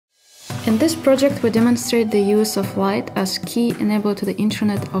In this project, we demonstrate the use of light as key enabler to the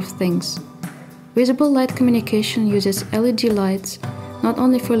Internet of Things. Visible light communication uses LED lights not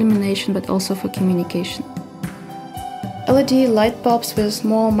only for illumination but also for communication. LED light bulbs with a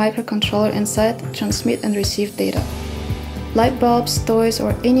small microcontroller inside transmit and receive data. Light bulbs, toys,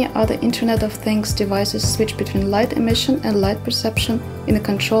 or any other Internet of Things devices switch between light emission and light perception in a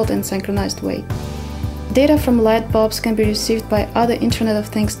controlled and synchronized way. Data from light bulbs can be received by other Internet of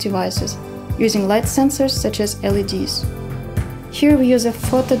Things devices, using light sensors such as LEDs. Here we use a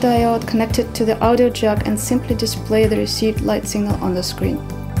photodiode connected to the audio jack and simply display the received light signal on the screen.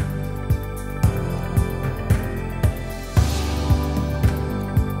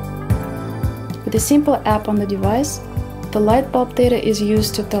 With a simple app on the device, the light bulb data is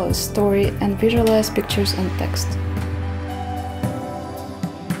used to tell a story and visualize pictures and text.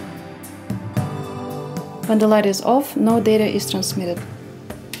 When the light is off, no data is transmitted.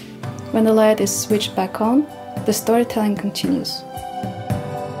 When the light is switched back on, the storytelling continues.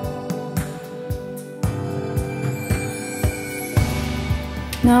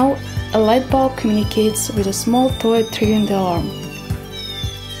 Now, a light bulb communicates with a small toy triggering the alarm.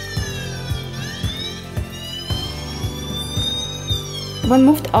 When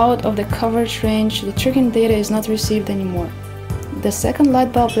moved out of the coverage range, the triggering data is not received anymore. The second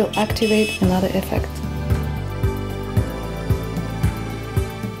light bulb will activate another effect.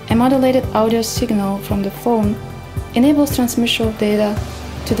 A modulated audio signal from the phone enables transmission of data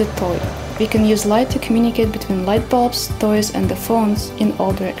to the toy. We can use light to communicate between light bulbs, toys, and the phones in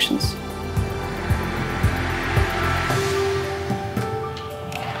all directions.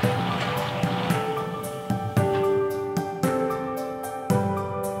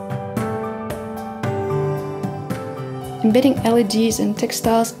 Embedding LEDs in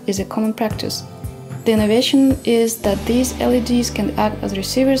textiles is a common practice. The innovation is that these LEDs can act as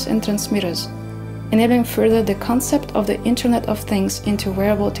receivers and transmitters, enabling further the concept of the Internet of Things into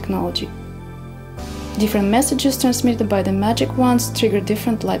wearable technology. Different messages transmitted by the magic wands trigger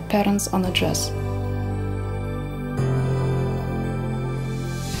different light patterns on a dress.